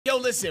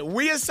listen,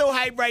 we are so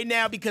hyped right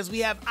now because we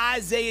have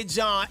Isaiah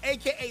John,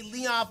 a.k.a.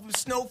 Leon from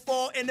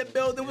Snowfall, in the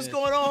building. What's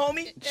going on,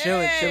 homie?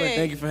 Chilling.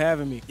 Thank you for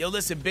having me. Yo,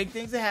 listen, big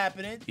things are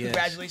happening. Yes.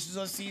 Congratulations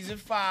on season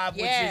 5,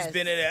 which has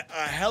been a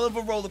hell of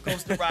a roller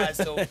coaster ride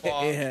so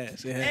far. It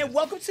has. And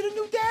welcome to the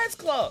new Dads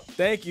Club.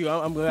 Thank you.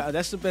 I'm glad.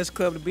 That's the best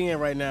club to be in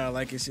right now.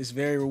 Like, it's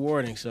very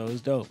rewarding, so it's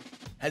dope.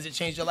 Has it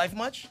changed your life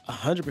much?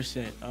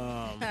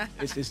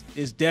 100%.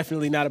 It's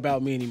definitely not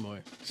about me anymore.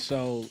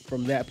 So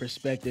from that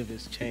perspective,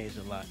 it's changed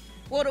a lot.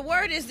 Well, the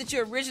word is that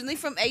you're originally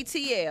from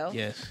ATL.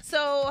 Yes.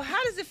 So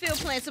how does it feel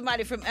playing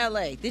somebody from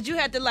LA? Did you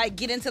have to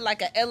get into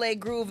a LA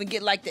groove and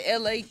get the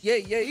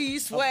LA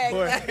swag?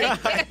 Of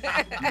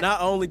course. Not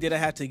only did I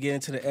have to get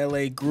into the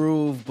LA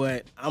groove,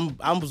 but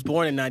I was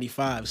born in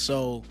 '95,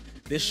 so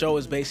this show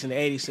is based in the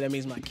 '80s, so that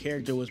means my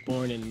character was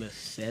born in the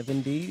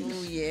 '70s.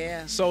 Oh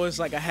yeah. So it's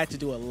like I had to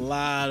do a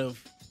lot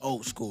of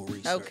old school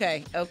research.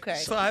 Okay.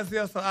 So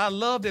I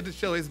love that the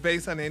show is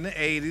based on in the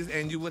 '80s,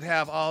 and you would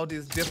have all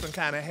these different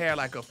kind of hair,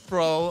 like a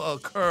fro, a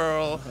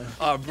curl,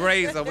 or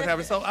braids, or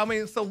whatever. So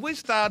so which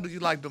style do you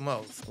like the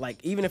most? Like,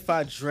 even if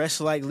I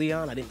dressed like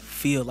Leon, I didn't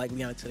feel like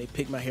Leon until they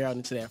picked my hair out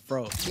into that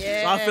fro.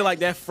 Yeah. So I feel like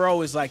that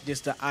fro is like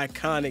just the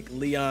iconic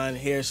Leon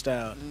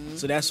hairstyle. Mm-hmm.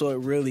 So that's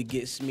what really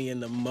gets me in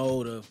the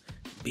mode of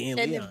being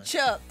and Leon. Them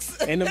chucks.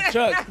 And them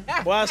chucks.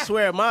 Well, I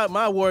swear,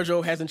 my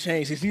wardrobe hasn't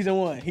changed since season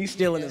 1. He's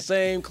still in the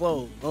same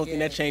clothes. The only thing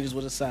that changes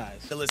was the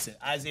size. So listen,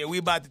 Isaiah, we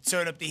about to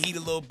turn up the heat a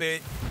little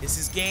bit. It's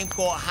this game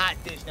called Hot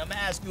Dish. Now, I'm going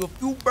to ask you a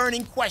few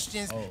burning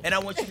questions, and I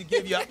want you to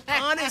give your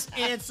honest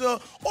answer,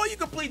 or you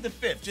can plead the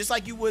fifth, just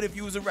like you would if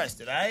you was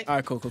arrested, all right? All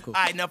right, cool. All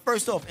right, now,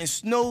 first off, in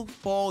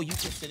Snowfall, you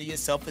consider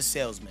yourself a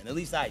salesman. At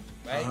least I do,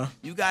 right? Uh-huh.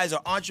 You guys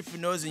are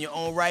entrepreneurs in your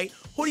own right.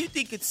 Who do you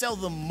think could sell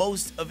the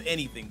most of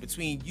anything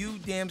between you,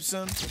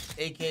 Damson,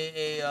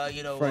 a.k.a.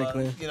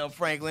 Franklin.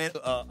 Franklin,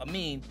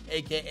 Amin,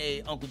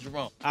 a.k.a. Uncle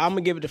Jerome? I'm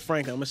going to give it to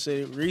Franklin. I'm going to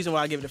say the reason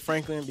why I give it to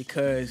Franklin,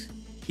 because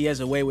he has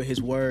a way with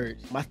his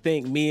words. I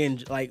think me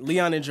and,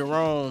 Leon and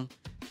Jerome,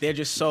 they're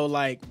just so,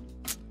 I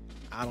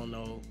don't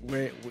know,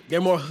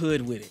 they're more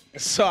hood with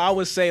it. So I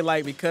would say,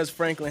 because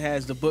Franklin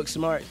has the book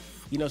smart,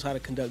 he knows how to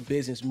conduct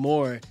business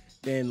more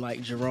than,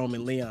 Jerome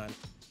and Leon.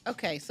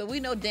 Okay, so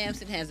we know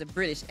Damson has a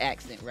British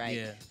accent, right?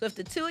 Yeah. So if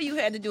the two of you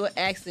had to do an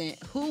accent,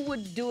 who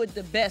would do it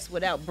the best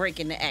without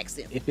breaking the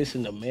accent? If it's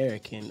an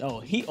American,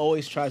 he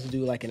always tries to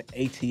do an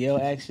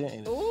ATL accent,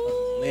 and it's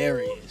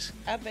hilarious.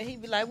 I bet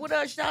he'd be like, "What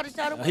up, shout it."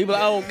 He'd be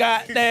like, "Oh,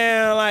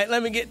 goddamn,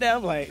 let me get down."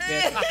 I'm like,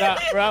 stop,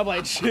 bro. I'm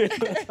like, chill.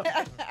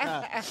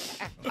 All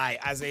right,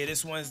 Isaiah,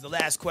 this one's the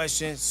last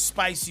question.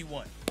 Spicy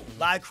one. A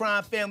lot of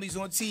crime families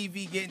on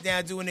TV getting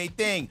down, doing their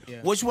thing.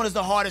 Yeah. Which one is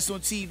the hardest on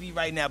TV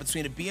right now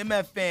between the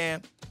BMF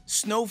fam,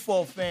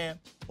 Snowfall fam,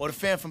 or the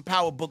fam from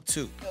Power Book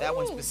 2? That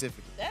one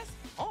specifically. That's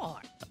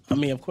hard.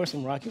 Of course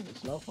I'm rocking with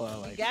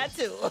Snowfall. Got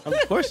to. Of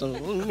course I'm.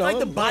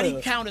 The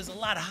body count is a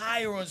lot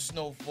higher on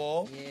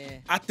Snowfall. Yeah.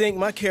 I think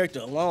my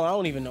character alone, I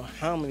don't even know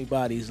how many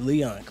bodies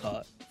Leon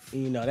caught.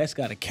 That's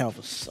got to count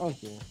for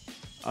something.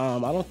 I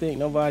don't think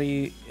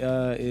nobody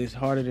is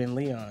harder than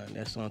Leon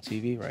that's on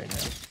TV right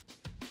now.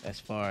 As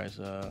far as,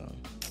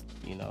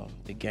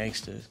 the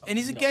gangsters. And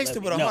he's a gangster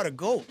with a heart of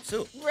gold,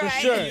 too. Right. For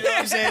sure. You know what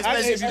I'm saying?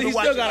 Especially if you He can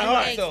watch still got a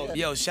heart. So,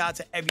 yo, shout out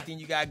to everything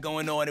you got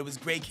going on. It was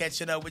great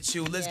catching up with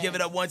you. Let's give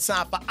it up one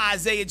time for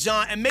Isaiah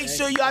John. And make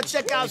sure y'all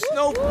check out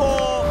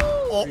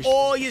Snowfall on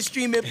all your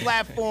streaming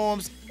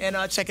platforms. And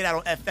check it out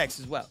on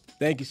FX as well.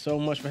 Thank you so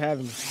much for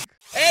having me.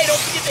 Hey, don't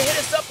forget to hit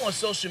us up on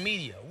social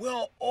media. We're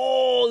on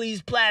all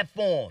these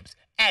platforms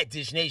at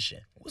Dish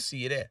Nation. We'll see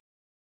you there.